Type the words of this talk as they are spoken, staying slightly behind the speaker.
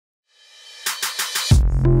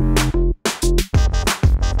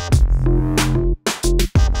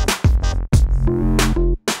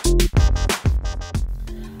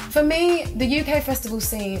the UK festival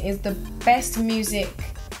scene is the best music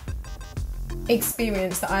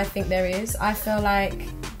experience that I think there is. I feel like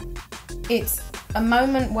it's a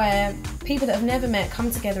moment where people that have never met come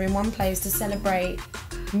together in one place to celebrate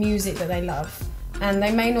music that they love. And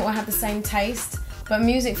they may not have the same taste, but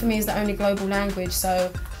music for me is the only global language,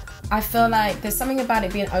 so I feel like there's something about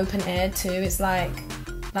it being open air too. It's like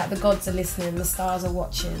the gods are listening, the stars are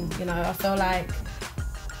watching, you know. I feel like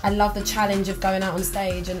I love the challenge of going out on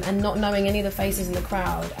stage and not knowing any of the faces in the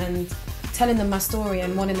crowd and telling them my story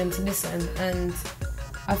and wanting them to listen. And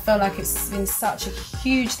I feel like it's been such a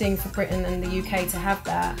huge thing for Britain and the UK to have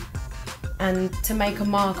that and to make a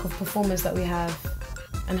mark of performers that we have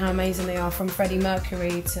and how amazing they are, from Freddie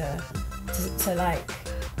Mercury to like,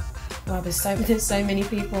 wow, there's so many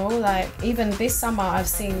people. Like even this summer I've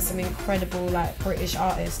seen some incredible like British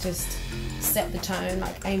artists just set the tone.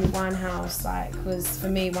 Like Amy Winehouse was for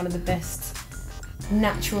me one of the best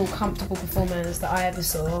natural, comfortable performers that I ever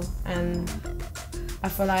saw, and I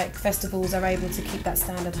feel like festivals are able to keep that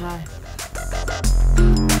standard high.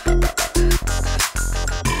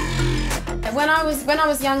 When I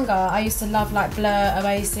was younger, I used to love like Blur,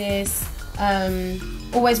 Oasis.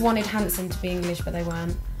 Always wanted Hanson to be English, but they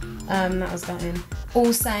weren't. That was gutting.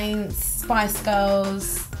 All Saints, Spice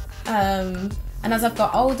Girls, and as I've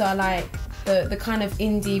got older, like the kind of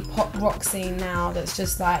indie pop rock scene now that's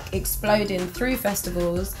just like exploding through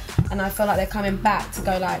festivals, and I feel like they're coming back to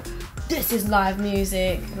go like, this is live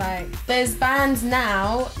music. Like there's bands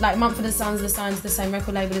now, like Mumford & Sons, the same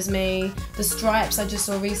record label as me. The Stripes I just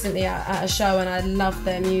saw recently at a show and I love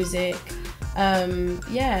their music.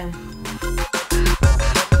 Yeah.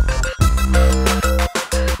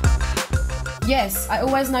 Yes, I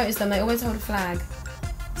always notice them, they always hold a flag.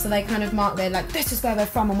 So they kind of mark, they're like, this is where we're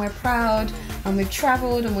from and we're proud and we've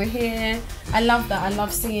travelled and we're here. I love that. I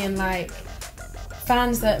love seeing like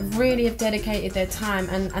fans that really have dedicated their time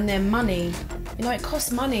and their money. You know, it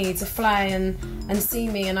costs money to fly and see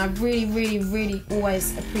me, and I really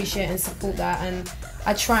always appreciate and support that, and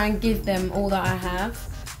I try and give them all that I have,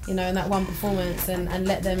 you know, in that one performance, and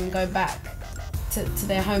let them go back to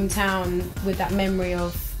their hometown with that memory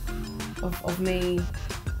of me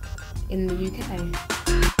in the UK.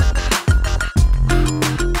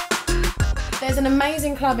 There's an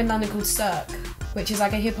amazing club in London called Cirque, which is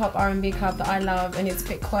like a hip-hop R&B club that I love, and it's a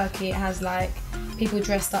bit quirky. It has like people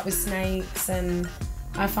dressed up with snakes, and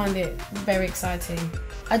I find it very exciting.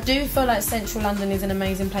 I do feel like Central London is an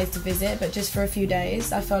amazing place to visit, but just for a few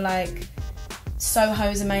days. I feel like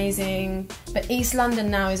Soho's amazing, but East London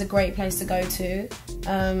now is a great place to go to.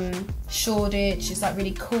 Shoreditch is like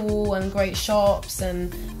really cool, and great shops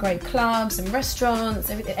and great clubs and restaurants.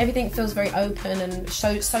 Everything feels very open and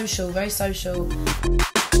social, very social.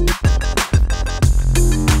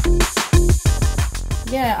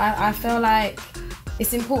 Yeah, I feel like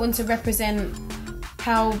it's important to represent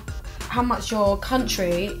how much your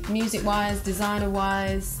country, music-wise,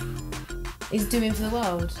 designer-wise, is doing for the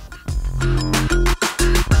world.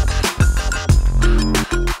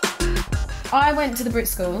 I went to the Brit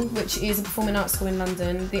School, which is a performing arts school in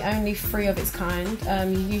London, the only free of its kind.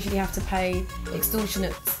 You usually have to pay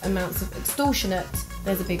extortionate,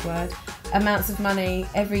 there's a big word, amounts of money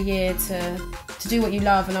every year to do what you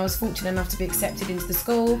love, and I was fortunate enough to be accepted into the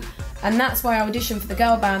school, and that's why I auditioned for the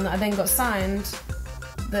girl band that I then got signed,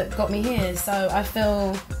 that got me here. So I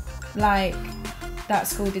feel like that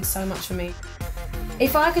school did so much for me.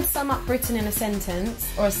 If I could sum up Britain in a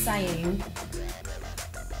sentence or a saying: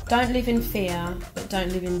 don't live in fear, but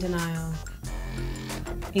don't live in denial.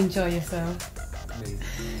 Enjoy yourself. Amazing.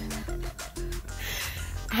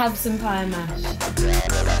 Have some pie and mash.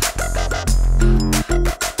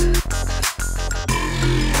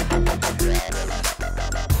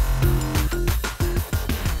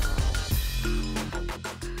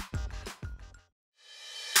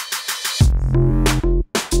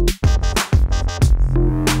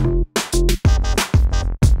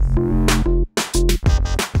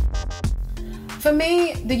 For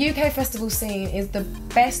me, the UK festival scene is the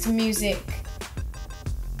best music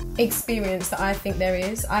experience that I think there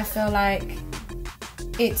is. I feel like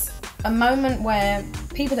it's a moment where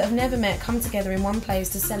people that have never met come together in one place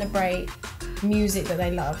to celebrate music that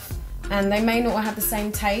they love. And they may not have the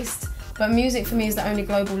same taste, but music for me is the only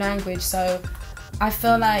global language, so I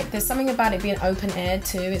feel like there's something about it being open air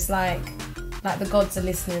too. It's like the gods are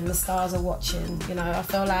listening, the stars are watching, you know. I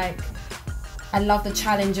feel like I love the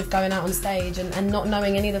challenge of going out on stage and not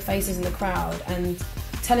knowing any of the faces in the crowd and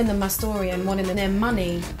telling them my story and wanting their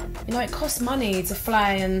money. You know, it costs money to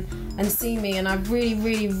fly and see me, and I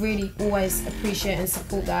really always appreciate and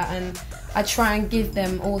support that, and I try and give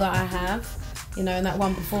them all that I have, you know, in that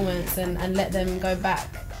one performance, and let them go back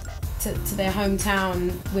to their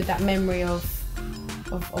hometown with that memory of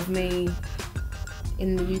me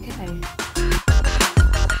in the UK.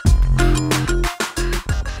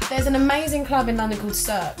 There's an amazing club in London called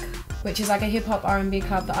Cirque, which is like a hip-hop R&B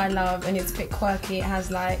club that I love, and it's a bit quirky. It has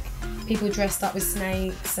like people dressed up with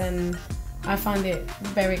snakes, and I find it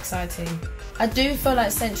very exciting. I do feel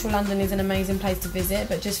like Central London is an amazing place to visit,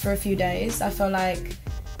 but just for a few days. I feel like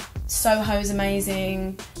Soho's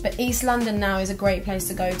amazing, but East London now is a great place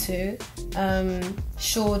to go to.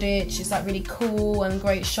 Shoreditch is like really cool, and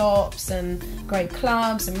great shops and great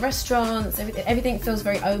clubs and restaurants. Everything feels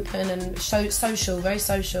very open and social, very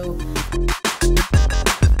social.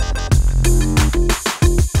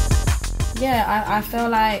 Yeah, I feel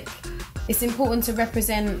like it's important to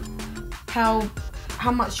represent how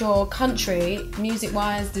much your country,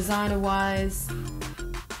 music-wise, designer-wise,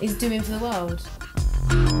 is doing for the world.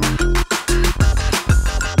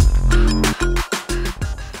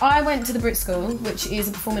 I went to the Brit School, which is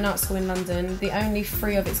a performing arts school in London, the only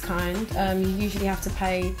free of its kind. You usually have to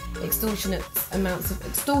pay extortionate,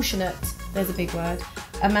 there's a big word,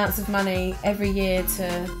 amounts of money every year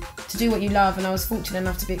to do what you love, and I was fortunate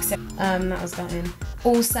enough to be accepted. That was gutting.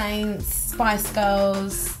 All Saints, Spice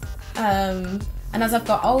Girls, and as I've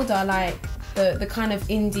got older, like the kind of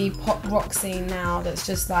indie pop rock scene now that's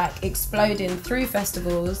just like exploding through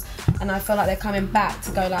festivals, and I feel like they're coming back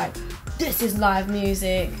to go like, this is live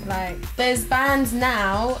music. Like, there's bands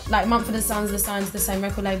now, like Mumford & Sons, the same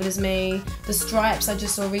record label as me. The Stripes I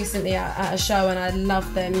just saw recently at a show, and I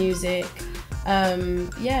love their music.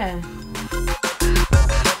 Yeah.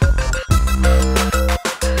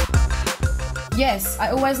 Yes,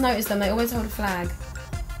 I always notice them, they always hold a flag.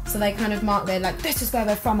 So they kind of mark, they're like, this is where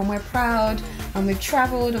we're from, and we're proud, and we've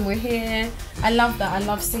travelled, and we're here. I love that. I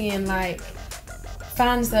love seeing like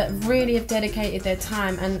fans that really have dedicated their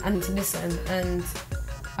time and to listen, and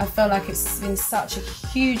I feel like it's been such a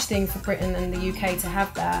huge thing for Britain and the UK to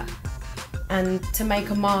have that, and to make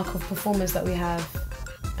a mark of performers that we have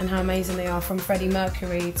and how amazing they are, from Freddie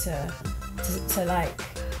Mercury to like,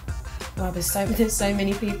 wow, there's so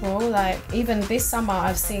many people. Like, even this summer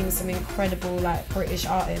I've seen some incredible like British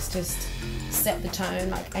artists just set the tone.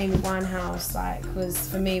 Like Amy Winehouse, like, was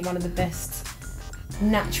for me one of the best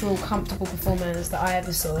natural, comfortable performers that I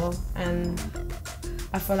ever saw, and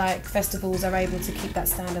I feel like festivals are able to keep that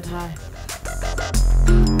standard high.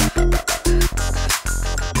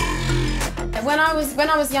 When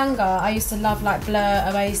I was younger, I used to love like Blur,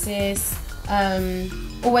 Oasis.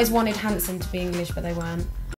 Always wanted Hanson to be English, but they weren't.